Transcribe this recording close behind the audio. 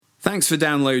Thanks for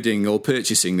downloading or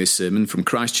purchasing this sermon from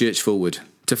Christchurch Fulwood.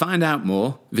 To find out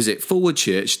more, visit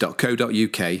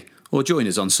fulwoodchurch.co.uk or join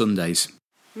us on Sundays.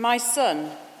 My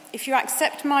son, if you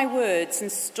accept my words and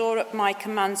store up my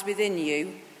commands within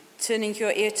you, turning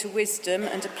your ear to wisdom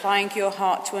and applying your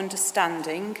heart to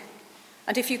understanding,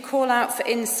 and if you call out for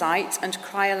insight and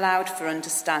cry aloud for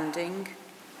understanding,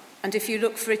 and if you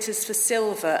look for it as for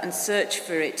silver and search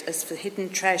for it as for hidden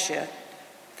treasure,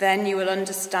 then you will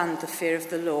understand the fear of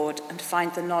the Lord and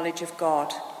find the knowledge of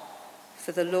God.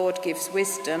 For the Lord gives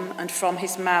wisdom, and from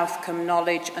his mouth come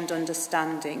knowledge and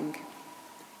understanding.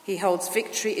 He holds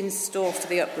victory in store for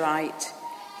the upright.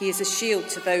 He is a shield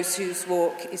to those whose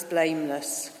walk is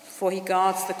blameless, for he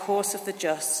guards the course of the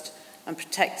just and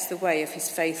protects the way of his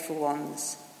faithful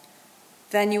ones.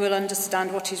 Then you will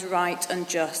understand what is right and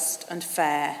just and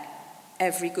fair,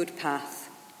 every good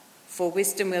path. For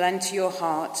wisdom will enter your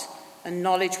heart, and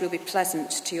knowledge will be pleasant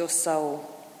to your soul.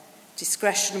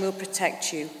 Discretion will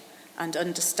protect you, and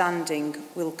understanding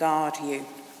will guard you.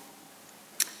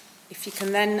 If you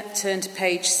can then turn to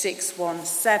page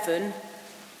 617,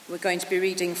 we're going to be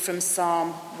reading from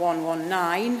Psalm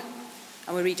 119,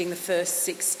 and we're reading the first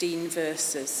 16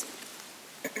 verses.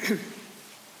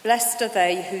 Blessed are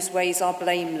they whose ways are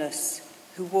blameless,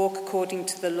 who walk according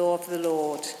to the law of the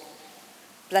Lord.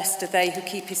 Blessed are they who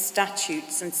keep his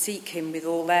statutes and seek him with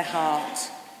all their heart.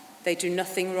 They do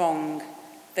nothing wrong.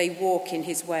 They walk in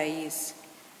his ways.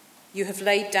 You have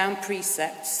laid down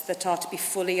precepts that are to be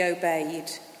fully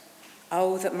obeyed.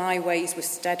 Oh, that my ways were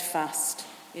steadfast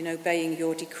in obeying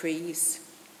your decrees.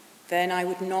 Then I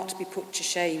would not be put to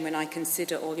shame when I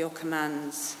consider all your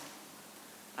commands.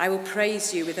 I will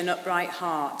praise you with an upright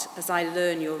heart as I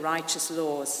learn your righteous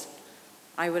laws.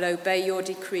 I will obey your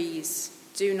decrees.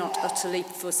 Do not utterly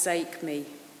forsake me.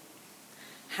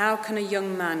 How can a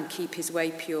young man keep his way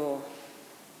pure?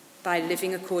 By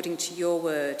living according to your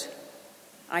word.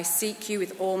 I seek you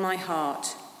with all my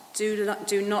heart. Do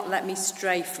not let me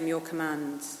stray from your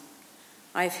commands.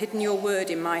 I have hidden your word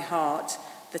in my heart,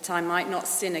 that I might not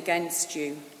sin against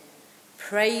you.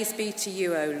 Praise be to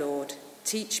you, O Lord.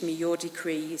 Teach me your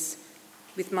decrees.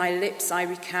 With my lips I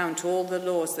recount all the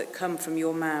laws that come from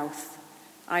your mouth.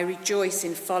 I rejoice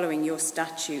in following your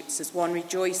statutes as one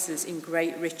rejoices in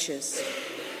great riches.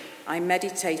 I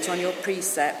meditate on your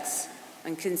precepts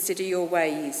and consider your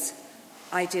ways.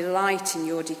 I delight in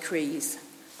your decrees.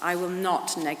 I will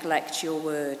not neglect your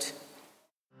word.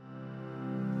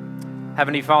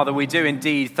 Heavenly Father, we do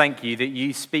indeed thank you that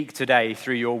you speak today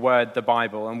through your word, the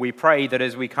Bible, and we pray that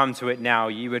as we come to it now,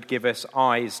 you would give us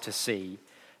eyes to see,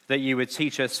 that you would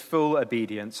teach us full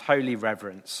obedience, holy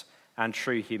reverence, and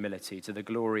true humility to the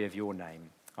glory of your name.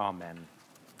 Amen.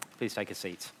 Please take a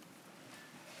seat.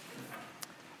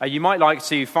 You might like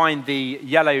to find the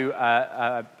yellow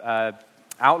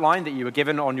outline that you were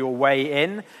given on your way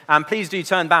in, and please do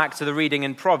turn back to the reading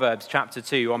in Proverbs chapter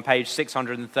 2 on page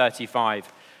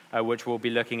 635, which we'll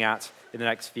be looking at in the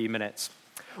next few minutes.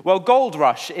 Well, Gold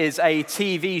Rush is a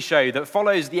TV show that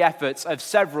follows the efforts of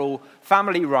several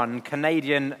family-run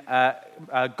Canadian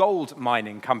gold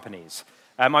mining companies.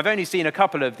 I've only seen a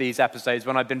couple of these episodes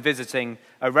when I've been visiting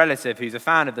a relative who's a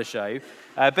fan of the show,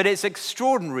 but it's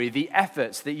extraordinary the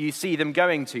efforts that you see them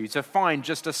going to find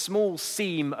just a small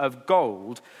seam of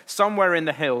gold somewhere in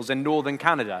the hills in northern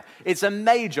Canada. It's a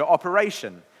major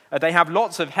operation. They have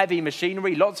lots of heavy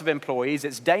machinery, lots of employees.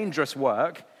 It's dangerous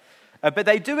work, but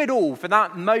they do it all for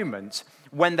that moment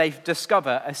when they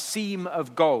discover a seam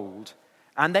of gold,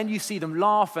 and then you see them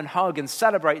laugh and hug and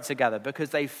celebrate together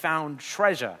because they found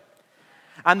treasure.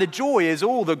 And the joy is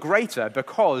all the greater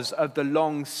because of the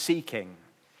long seeking.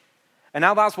 And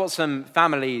now that's what some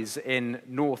families in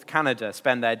North Canada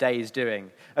spend their days doing.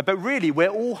 But really, we're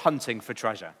all hunting for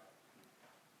treasure.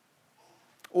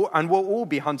 And we'll all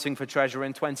be hunting for treasure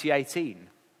in 2018.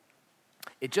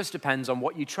 It just depends on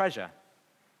what you treasure.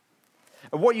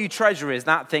 And what you treasure is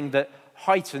that thing that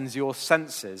heightens your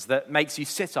senses, that makes you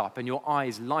sit up and your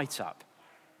eyes light up.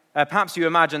 Perhaps you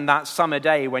imagine that summer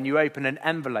day when you open an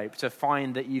envelope to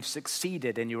find that you've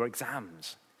succeeded in your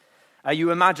exams.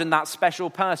 You imagine that special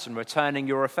person returning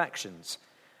your affections,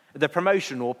 the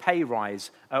promotion or pay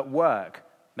rise at work,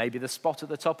 maybe the spot at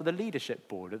the top of the leadership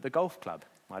board at the golf club,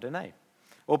 I don't know.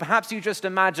 Or perhaps you just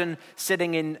imagine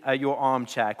sitting in your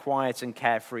armchair, quiet and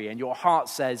carefree, and your heart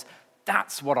says,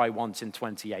 that's what I want in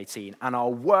 2018, and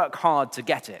I'll work hard to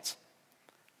get it.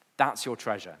 That's your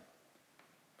treasure.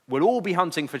 We'll all be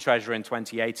hunting for treasure in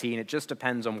 2018. It just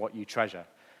depends on what you treasure.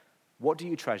 What do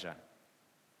you treasure?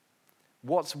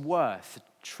 What's worth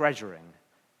treasuring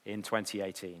in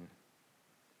 2018?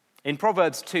 In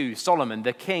Proverbs 2, Solomon,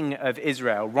 the king of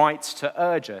Israel, writes to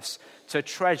urge us to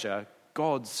treasure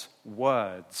God's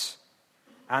words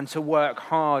and to work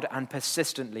hard and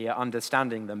persistently at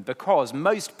understanding them, because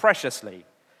most preciously,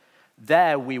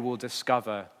 there we will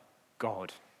discover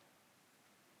God.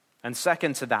 And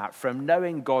second to that, from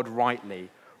knowing God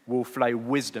rightly will flow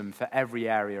wisdom for every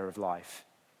area of life.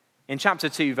 In chapter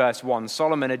 2, verse 1,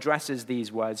 Solomon addresses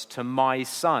these words to my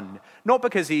son, not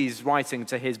because he's writing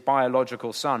to his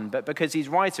biological son, but because he's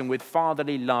writing with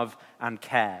fatherly love and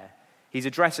care. He's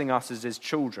addressing us as his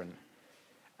children.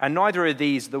 And neither are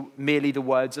these merely the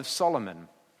words of Solomon.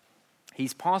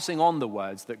 He's passing on the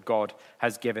words that God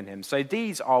has given him. So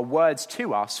these are words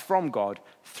to us from God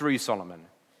through Solomon.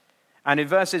 And in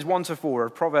verses 1 to 4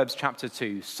 of Proverbs chapter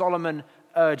 2, Solomon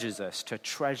urges us to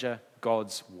treasure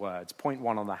God's words. Point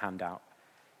 1 on the handout.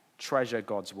 Treasure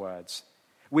God's words.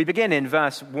 We begin in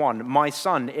verse 1. My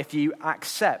son, if you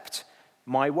accept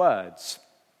my words.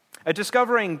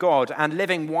 Discovering God and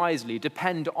living wisely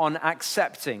depend on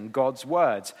accepting God's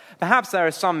words. Perhaps there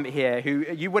are some here who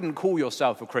you wouldn't call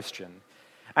yourself a Christian.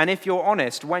 And if you're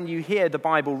honest, when you hear the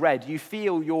Bible read, you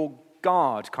feel your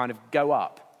guard kind of go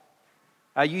up.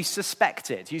 You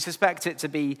suspect it. You suspect it to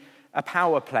be a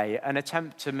power play, an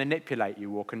attempt to manipulate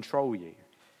you or control you.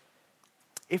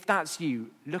 If that's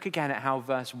you, look again at how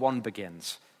verse 1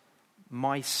 begins.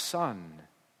 My son.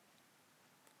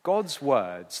 God's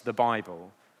words, the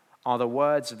Bible, are the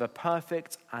words of a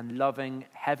perfect and loving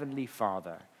heavenly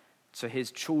Father to his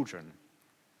children,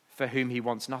 for whom he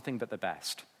wants nothing but the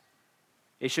best.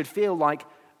 It should feel like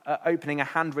opening a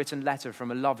handwritten letter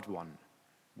from a loved one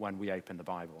when we open the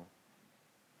Bible.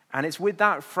 And it's with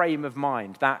that frame of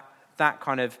mind, that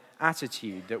kind of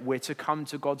attitude, that we're to come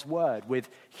to God's word with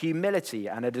humility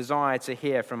and a desire to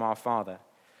hear from our Father.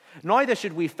 Neither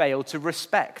should we fail to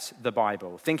respect the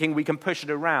Bible, thinking we can push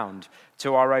it around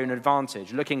to our own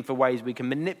advantage, looking for ways we can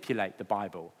manipulate the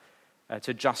Bible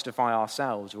to justify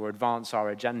ourselves or advance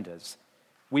our agendas.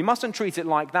 We mustn't treat it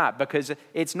like that, because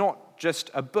it's not just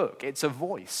a book, it's a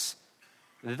voice,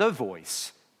 the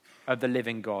voice of the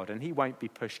living God, and he won't be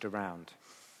pushed around.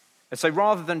 And so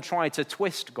rather than try to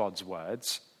twist God's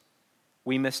words,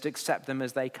 we must accept them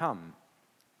as they come.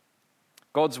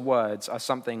 God's words are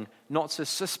something not to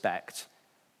suspect,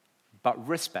 but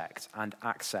respect and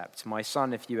accept. My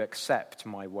son, if you accept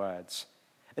my words.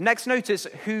 And next, notice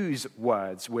whose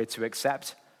words we're to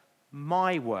accept.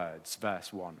 My words,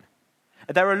 verse 1.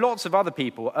 There are lots of other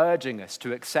people urging us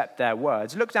to accept their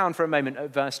words. Look down for a moment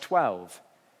at verse 12.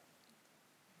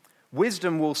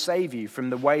 Wisdom will save you from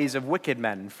the ways of wicked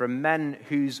men, from men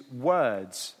whose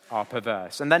words are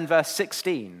perverse. And then verse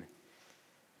 16.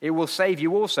 It will save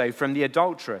you also from the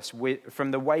adulteress,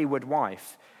 from the wayward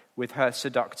wife, with her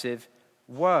seductive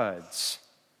words.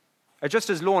 Just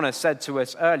as Lorna said to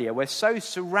us earlier, we're so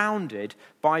surrounded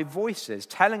by voices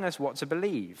telling us what to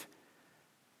believe.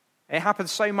 It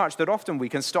happens so much that often we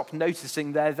can stop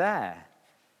noticing they're there.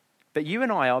 But you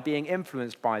and I are being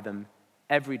influenced by them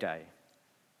every day.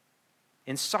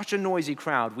 In such a noisy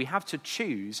crowd, we have to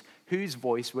choose whose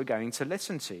voice we're going to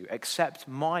listen to. Accept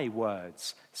my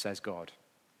words, says God.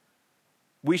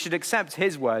 We should accept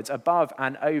his words above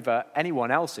and over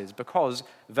anyone else's, because,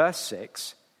 verse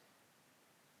 6,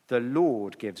 the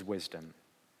Lord gives wisdom,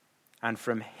 and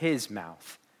from his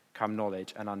mouth come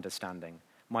knowledge and understanding.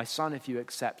 My son, if you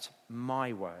accept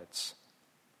my words.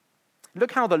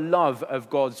 Look how the love of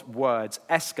God's words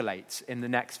escalates in the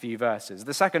next few verses.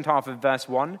 The second half of verse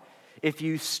 1, if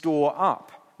you store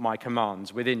up my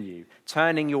commands within you,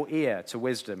 turning your ear to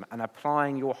wisdom and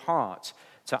applying your heart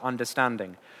to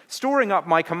understanding. Storing up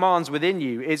my commands within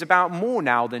you is about more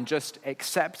now than just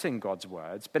accepting God's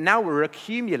words, but now we're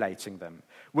accumulating them.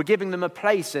 We're giving them a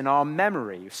place in our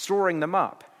memory, storing them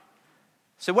up.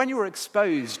 So when you're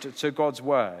exposed to God's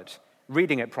word,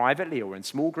 reading it privately or in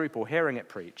small group or hearing it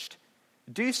preached,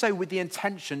 do so with the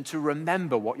intention to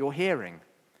remember what you're hearing.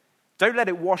 Don't let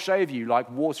it wash over you like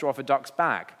water off a duck's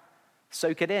back.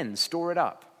 Soak it in, store it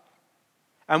up.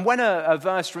 And when a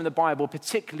verse from the Bible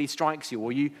particularly strikes you,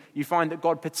 or you find that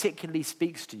God particularly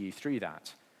speaks to you through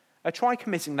that, try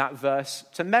committing that verse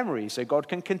to memory so God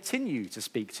can continue to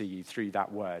speak to you through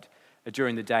that word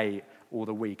during the day or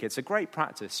the week. It's a great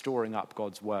practice storing up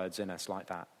God's words in us like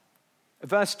that.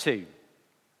 Verse 2,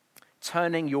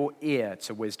 turning your ear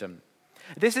to wisdom.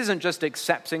 This isn't just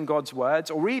accepting God's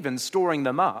words or even storing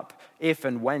them up if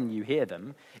and when you hear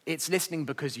them. It's listening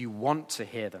because you want to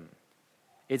hear them.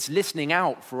 It's listening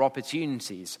out for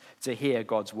opportunities to hear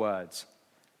God's words.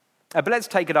 But let's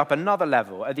take it up another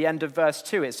level. At the end of verse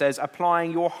 2, it says,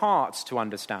 applying your heart to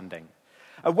understanding.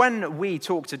 When we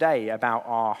talk today about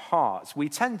our hearts, we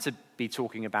tend to be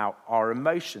talking about our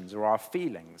emotions or our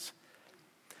feelings.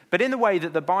 But in the way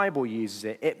that the Bible uses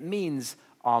it, it means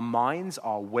our minds,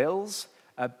 our wills,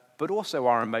 but also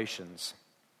our emotions.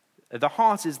 The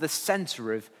heart is the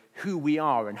center of who we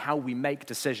are and how we make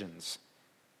decisions.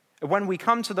 When we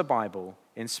come to the Bible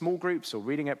in small groups or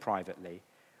reading it privately,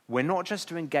 we're not just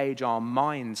to engage our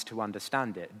minds to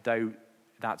understand it, though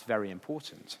that's very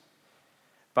important,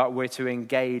 but we're to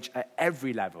engage at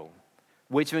every level.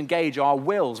 We're to engage our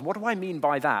wills. What do I mean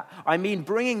by that? I mean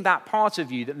bringing that part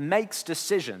of you that makes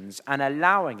decisions and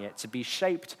allowing it to be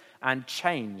shaped and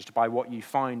changed by what you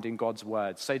find in God's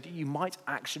word so that you might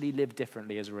actually live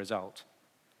differently as a result.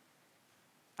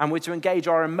 And we're to engage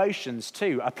our emotions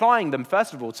too, applying them,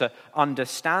 first of all, to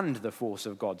understand the force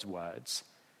of God's words,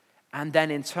 and then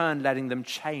in turn letting them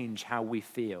change how we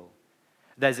feel.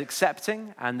 There's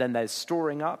accepting, and then there's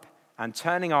storing up and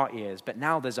turning our ears, but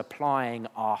now there's applying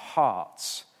our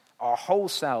hearts, our whole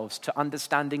selves, to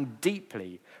understanding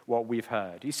deeply what we've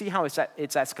heard. You see how it's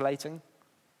escalating?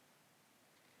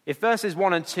 If verses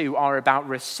 1 and 2 are about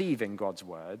receiving God's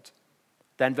word,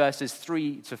 then verses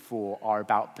 3 to 4 are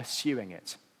about pursuing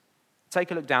it.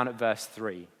 Take a look down at verse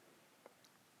 3.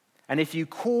 And if you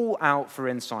call out for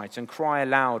insight and cry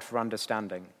aloud for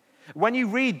understanding, when you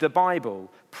read the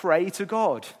Bible, pray to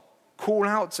God. Call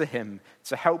out to him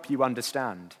to help you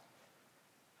understand.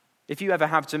 If you ever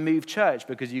have to move church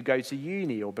because you go to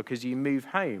uni or because you move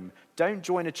home, don't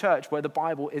join a church where the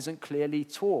Bible isn't clearly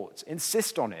taught.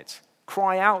 Insist on it.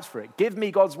 Cry out for it. Give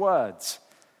me God's words.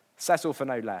 Settle for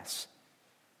no less.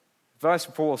 Verse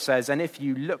 4 says, and if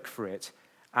you look for it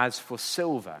as for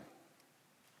silver,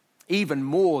 even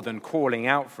more than calling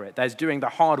out for it, there's doing the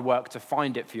hard work to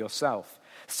find it for yourself.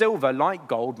 Silver, like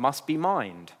gold, must be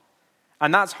mined.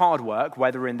 And that's hard work,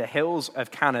 whether in the hills of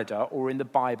Canada or in the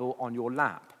Bible on your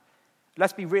lap.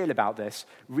 Let's be real about this.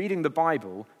 Reading the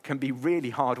Bible can be really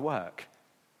hard work.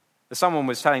 Someone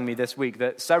was telling me this week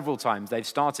that several times they've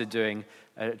started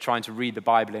trying to read the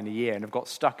Bible in a year and have got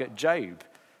stuck at Job.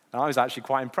 And I was actually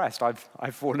quite impressed.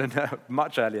 I've fallen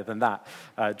much earlier than that,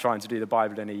 trying to do the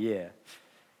Bible in a year.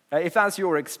 If that's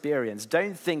your experience,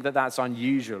 don't think that that's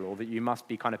unusual or that you must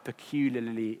be kind of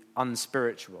peculiarly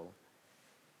unspiritual.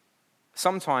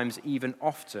 Sometimes, even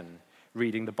often,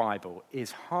 reading the Bible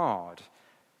is hard,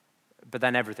 but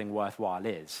then everything worthwhile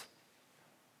is.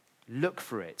 Look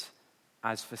for it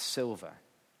as for silver.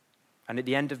 And at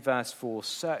the end of verse 4,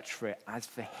 search for it as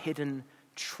for hidden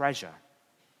treasure.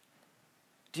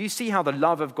 Do you see how the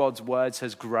love of God's words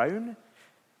has grown?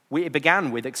 It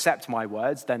began with accept my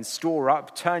words, then store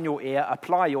up, turn your ear,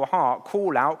 apply your heart,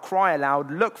 call out, cry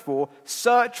aloud, look for,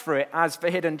 search for it as for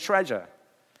hidden treasure.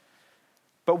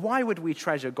 But why would we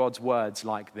treasure God's words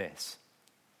like this?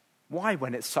 Why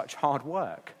when it's such hard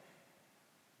work?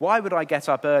 Why would I get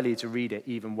up early to read it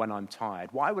even when I'm tired?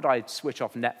 Why would I switch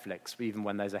off Netflix even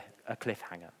when there's a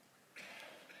cliffhanger?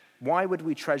 Why would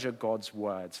we treasure God's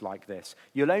words like this?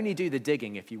 You'll only do the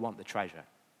digging if you want the treasure.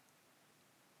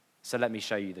 So let me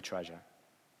show you the treasure.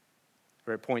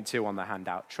 We're at point 2 on the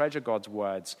handout. Treasure God's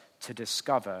words to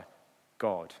discover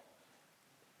God.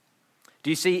 Do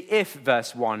you see, if,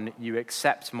 verse 1, you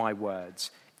accept my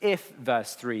words, if,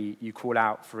 verse 3, you call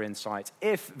out for insight,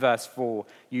 if, verse 4,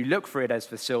 you look for it as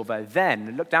for silver,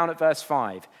 then, look down at verse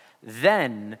 5,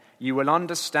 then you will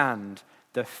understand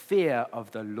the fear of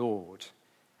the Lord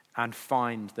and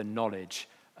find the knowledge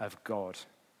of God.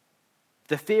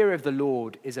 The fear of the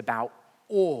Lord is about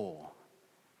awe,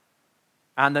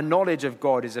 and the knowledge of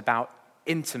God is about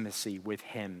intimacy with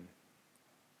him.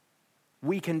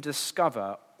 We can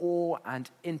discover awe and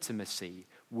intimacy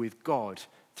with God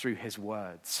through his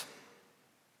words.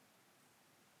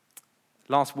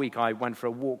 Last week, I went for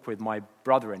a walk with my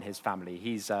brother and his family.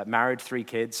 He's married, 3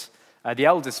 kids. The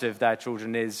eldest of their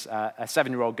children is a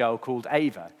 7-year-old girl called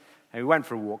Ava. And we went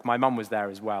for a walk. My mum was there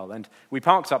as well. And we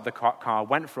parked up the car,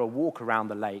 went for a walk around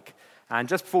the lake. And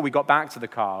just before we got back to the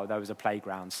car, there was a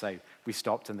playground. So we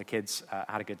stopped and the kids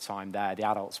had a good time there. The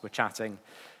adults were chatting.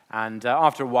 And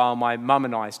after a while, my mum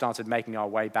and I started making our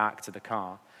way back to the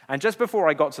car. And just before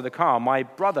I got to the car, my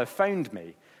brother phoned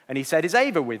me. And he said, is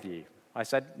Ava with you? I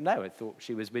said, no, I thought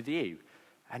she was with you.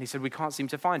 And he said, we can't seem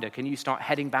to find her. Can you start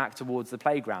heading back towards the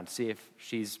playground to see if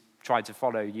she's tried to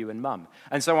follow you and Mum?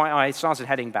 And so I started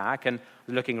heading back and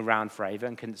looking around for Ava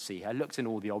and couldn't see her. Looked in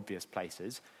all the obvious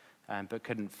places, but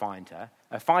couldn't find her.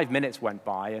 5 minutes went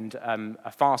by and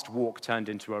a fast walk turned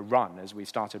into a run as we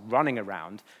started running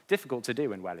around. Difficult to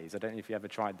do in wellies. I don't know if you ever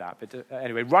tried that. But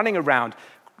anyway, running around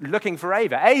looking for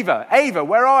Ava. Ava,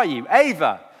 where are you?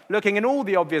 Ava! looking in all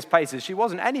the obvious places. She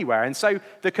wasn't anywhere. And so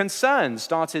the concerns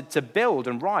started to build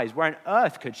and rise. Where on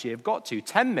earth could she have got to?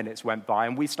 10 minutes went by,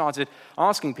 and we started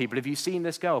asking people, have you seen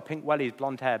this girl? Pink wellies,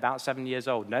 blonde hair, about 7 years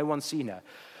old. No one's seen her.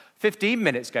 15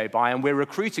 minutes go by, and we're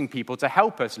recruiting people to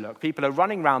help us look. People are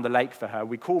running around the lake for her.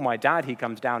 We call my dad. He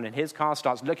comes down in his car,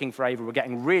 starts looking for Ava. We're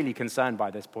getting really concerned by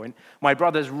this point. My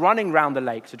brother's running around the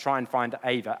lake to try and find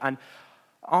Ava. And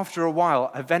after a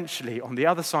while, eventually, on the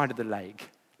other side of the lake,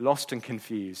 lost and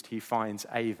confused, he finds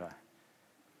Ava.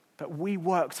 But we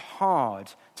worked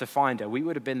hard to find her. We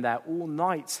would have been there all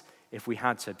night if we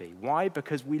had to be. Why?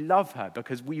 Because we love her,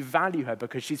 because we value her,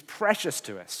 because she's precious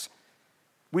to us.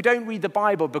 We don't read the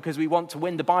Bible because we want to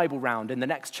win the Bible round in the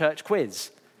next church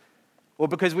quiz, or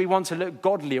because we want to look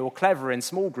godly or clever in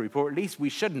small group, or at least we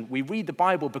shouldn't. We read the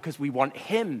Bible because we want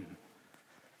him,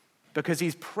 because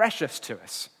he's precious to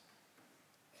us.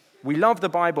 We love the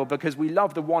Bible because we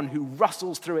love the one who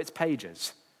rustles through its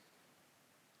pages.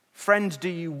 Friend, do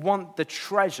you want the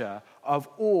treasure of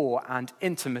awe and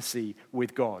intimacy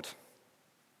with God?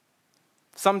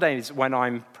 Some days when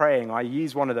I'm praying, I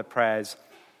use one of the prayers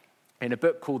in a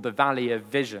book called The Valley of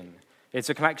Vision.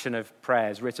 It's a collection of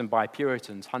prayers written by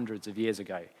Puritans hundreds of years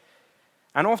ago.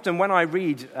 And often when I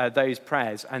read those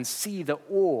prayers and see the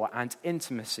awe and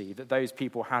intimacy that those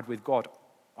people had with God,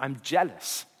 I'm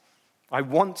jealous. I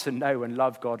want to know and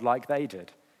love God like they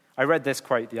did. I read this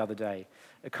quote the other day.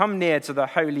 Come near to the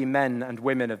holy men and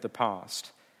women of the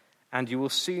past, and you will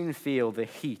soon feel the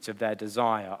heat of their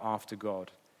desire after God.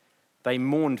 They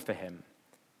mourned for him.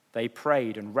 They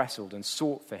prayed and wrestled and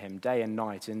sought for him day and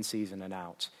night, in season and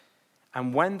out.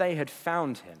 And when they had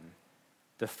found him,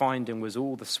 the finding was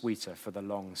all the sweeter for the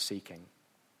long seeking.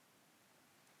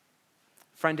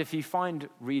 Friend, if you find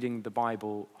reading the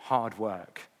Bible hard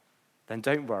work, then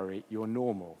don't worry, you're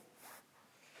normal.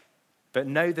 But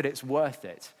know that it's worth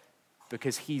it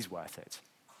because he's worth it.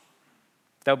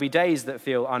 There'll be days that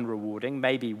feel unrewarding,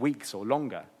 maybe weeks or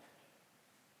longer.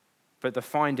 But the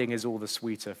finding is all the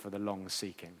sweeter for the long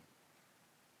seeking.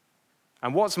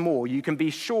 And what's more, you can be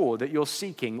sure that your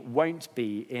seeking won't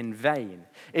be in vain.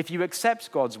 If you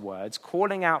accept God's words,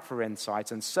 calling out for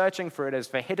insight and searching for it as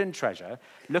for hidden treasure,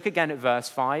 look again at verse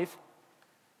 5.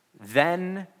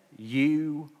 Then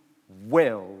you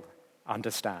will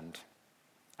understand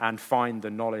and find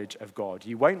the knowledge of God.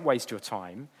 You won't waste your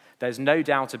time. There's no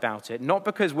doubt about it, not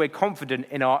because we're confident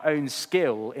in our own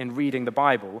skill in reading the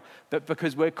Bible, but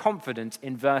because we're confident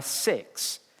in verse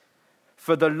 6.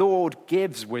 For the Lord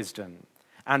gives wisdom,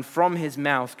 and from his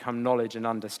mouth come knowledge and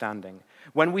understanding.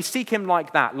 When we seek him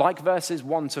like that, like verses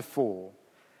 1 to 4,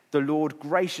 the Lord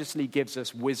graciously gives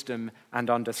us wisdom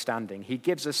and understanding. He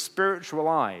gives us spiritual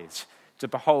eyes to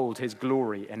behold his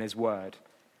glory in his word.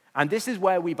 And this is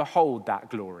where we behold that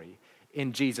glory,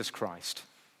 in Jesus Christ.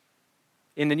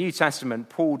 In the New Testament,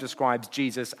 Paul describes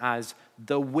Jesus as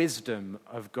the wisdom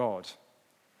of God.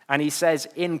 And he says,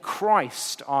 in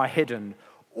Christ are hidden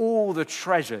all the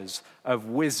treasures of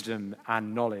wisdom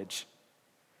and knowledge.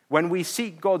 When we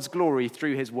seek God's glory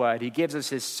through his word, he gives us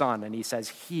his Son, and he says,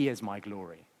 he is my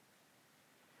glory.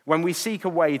 When we seek a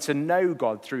way to know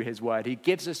God through his word, he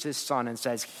gives us his Son and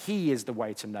says, he is the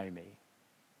way to know me.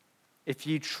 If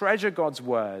you treasure God's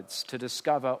words to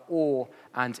discover awe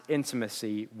and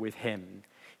intimacy with him,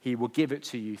 he will give it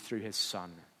to you through his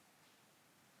Son.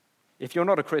 If you're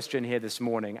not a Christian here this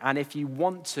morning, and if you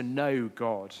want to know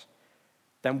God,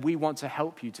 then we want to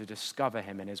help you to discover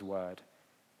him in his word.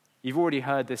 You've already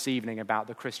heard this morning about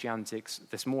the Christianity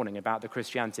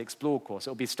Explore course.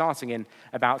 It'll be starting in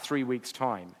about 3 weeks'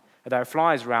 time. There are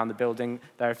flyers around the building.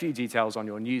 There are a few details on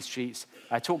your news sheets.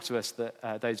 Talk to us,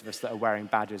 those of us that are wearing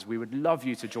badges. We would love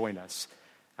you to join us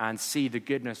and see the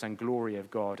goodness and glory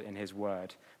of God in his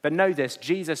word. But know this,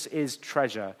 Jesus is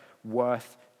treasure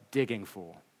worth digging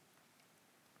for.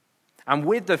 And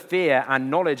with the fear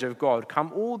and knowledge of God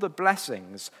come all the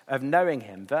blessings of knowing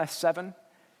him. Verse 7,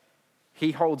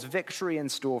 he holds victory in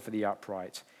store for the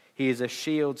upright. He is a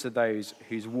shield to those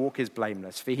whose walk is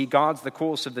blameless, for he guards the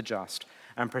course of the just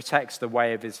and protects the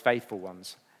way of his faithful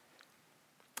ones.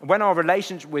 When our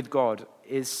relationship with God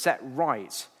is set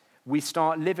right, we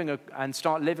start living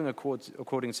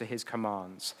according to his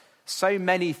commands. So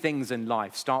many things in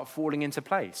life start falling into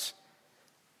place.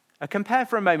 Compare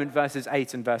for a moment verses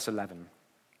 8 and verse 11.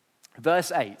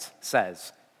 Verse 8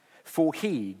 says, for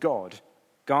he, God,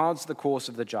 guards the course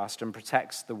of the just and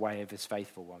protects the way of his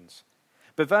faithful ones.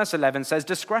 But verse 11 says,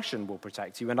 discretion will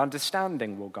protect you and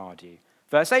understanding will guard you.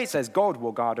 Verse 8 says, God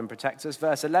will guard and protect us.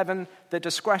 Verse 11, that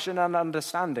discretion and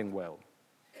understanding will.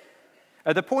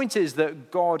 The point is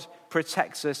that God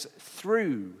protects us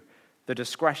through the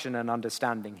discretion and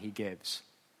understanding he gives.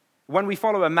 When we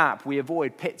follow a map, we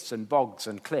avoid pits and bogs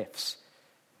and cliffs.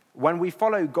 When we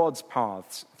follow God's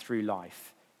paths through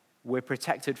life, we're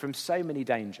protected from so many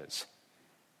dangers.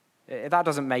 That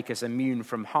doesn't make us immune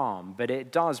from harm, but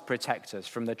it does protect us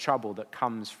from the trouble that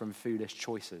comes from foolish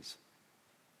choices.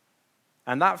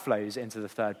 And that flows into the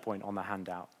third point on the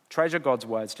handout. Treasure God's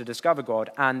words to discover God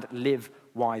and live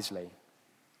wisely.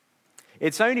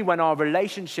 It's only when our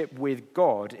relationship with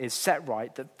God is set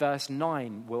right that verse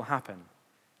 9 will happen.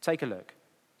 Take a look.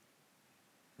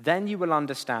 Then you will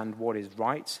understand what is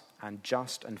right and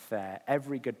just and fair,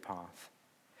 every good path.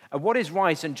 And what is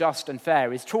right and just and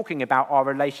fair is talking about our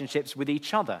relationships with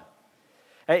each other.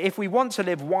 If we want to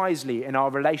live wisely in our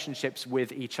relationships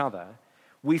with each other,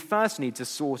 we first need to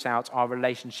sort out our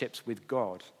relationships with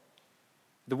God.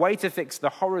 The way to fix the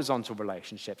horizontal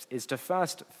relationships is to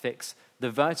first fix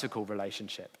the vertical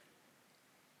relationship.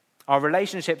 Our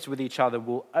relationships with each other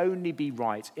will only be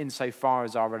right insofar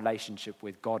as our relationship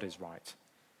with God is right.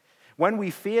 When we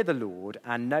fear the Lord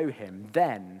and know him,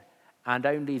 then and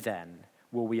only then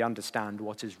will we understand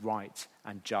what is right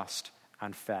and just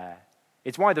and fair.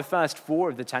 It's why the first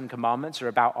 4 of the 10 Commandments are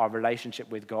about our relationship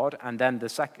with God, and then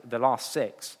the last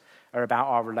 6 are about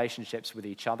our relationships with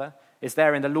each other. It's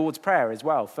there in the Lord's Prayer as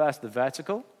well. First the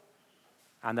vertical,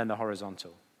 and then the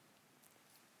horizontal.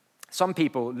 Some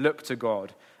people look to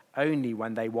God only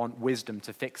when they want wisdom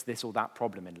to fix this or that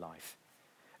problem in life.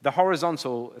 The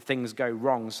horizontal things go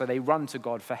wrong, so they run to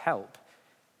God for help.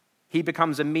 He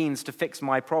becomes a means to fix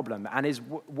my problem, and his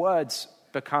words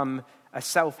become a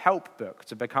self-help book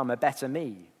to become a better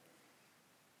me.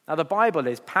 Now, the Bible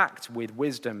is packed with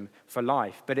wisdom for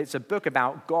life, but it's a book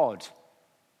about God,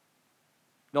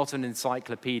 not an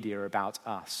encyclopedia about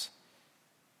us.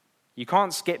 You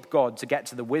can't skip God to get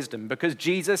to the wisdom because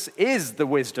Jesus is the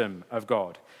wisdom of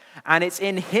God. And it's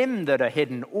in him that are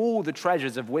hidden all the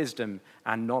treasures of wisdom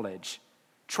and knowledge.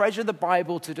 Treasure the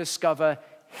Bible to discover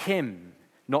him,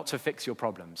 not to fix your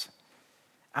problems.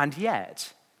 And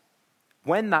yet,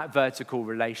 when that vertical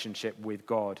relationship with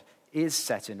God is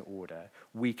set in order,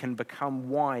 we can become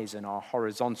wise in our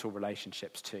horizontal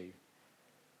relationships too.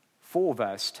 For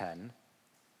verse 10,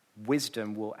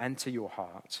 wisdom will enter your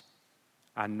heart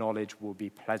and knowledge will be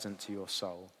pleasant to your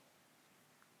soul.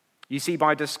 You see,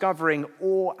 by discovering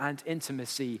awe and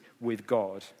intimacy with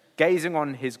God, gazing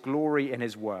on his glory in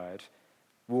his word,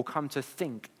 we'll come to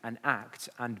think and act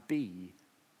and be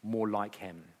more like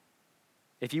him.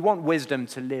 If you want wisdom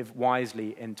to live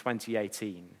wisely in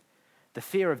 2018, the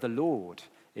fear of the Lord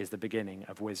is the beginning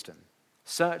of wisdom.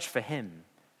 Search for him,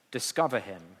 discover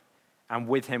him, and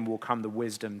with him will come the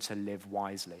wisdom to live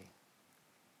wisely.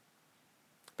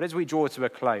 But as we draw to a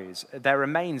close, there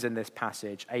remains in this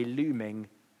passage a looming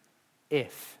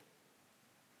if.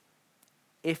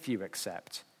 If you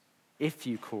accept, if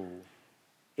you call,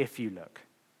 if you look.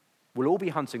 We'll all be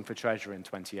hunting for treasure in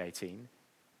 2018.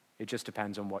 It just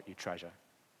depends on what you treasure.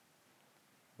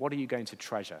 What are you going to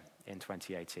treasure in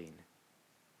 2018?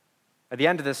 At the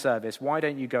end of the service, why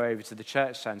don't you go over to the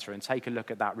church centre and take a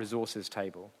look at that resources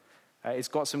table? It's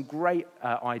got some great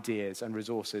ideas and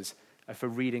resources for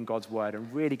reading God's word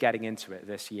and really getting into it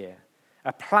this year.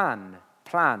 Plan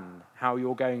how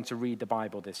you're going to read the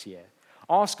Bible this year.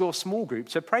 Ask your small group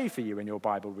to pray for you in your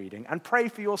Bible reading and pray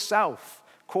for yourself,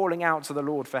 calling out to the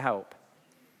Lord for help.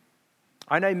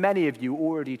 I know many of you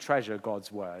already treasure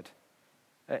God's word.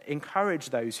 Encourage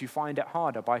those who find it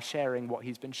harder by sharing what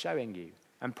he's been showing you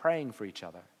and praying for each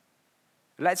other.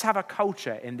 Let's have a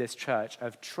culture in this church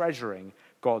of treasuring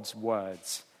God's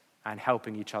words and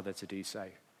helping each other to do so.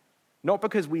 Not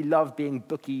because we love being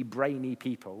booky, brainy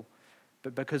people,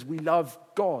 but because we love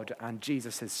God and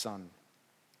Jesus, his son.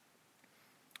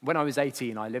 When I was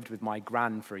 18, I lived with my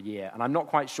gran for a year, and I'm not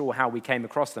quite sure how we came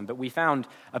across them, but we found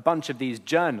a bunch of these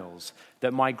journals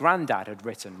that my granddad had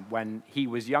written when he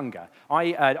was younger.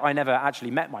 I never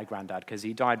actually met my granddad because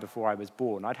he died before I was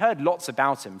born. I'd heard lots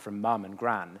about him from mum and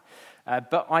gran,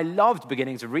 but I loved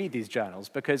beginning to read these journals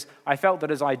because I felt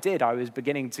that as I did, I was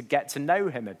beginning to get to know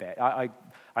him a bit.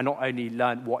 I not only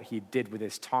learned what he did with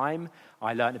his time,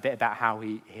 I learned a bit about how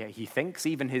he thinks,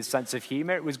 even his sense of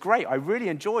humor. It was great. I really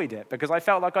enjoyed it because I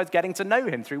felt like I was getting to know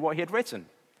him through what he had written.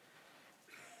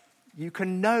 You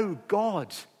can know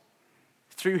God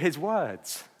through his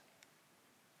words.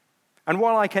 And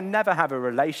while I can never have a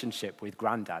relationship with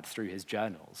Grandad through his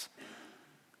journals,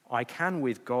 I can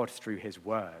with God through his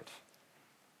word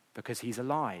because he's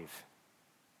alive.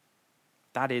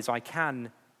 That is, I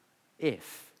can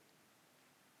if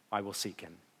I will seek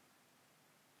him.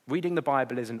 Reading the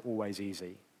Bible isn't always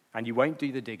easy, and you won't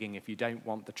do the digging if you don't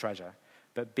want the treasure,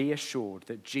 but be assured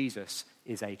that Jesus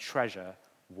is a treasure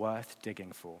worth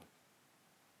digging for.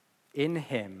 In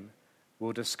him,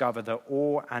 we'll discover the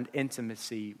awe and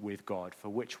intimacy with God for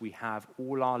which we have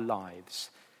all our lives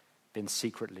been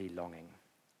secretly longing.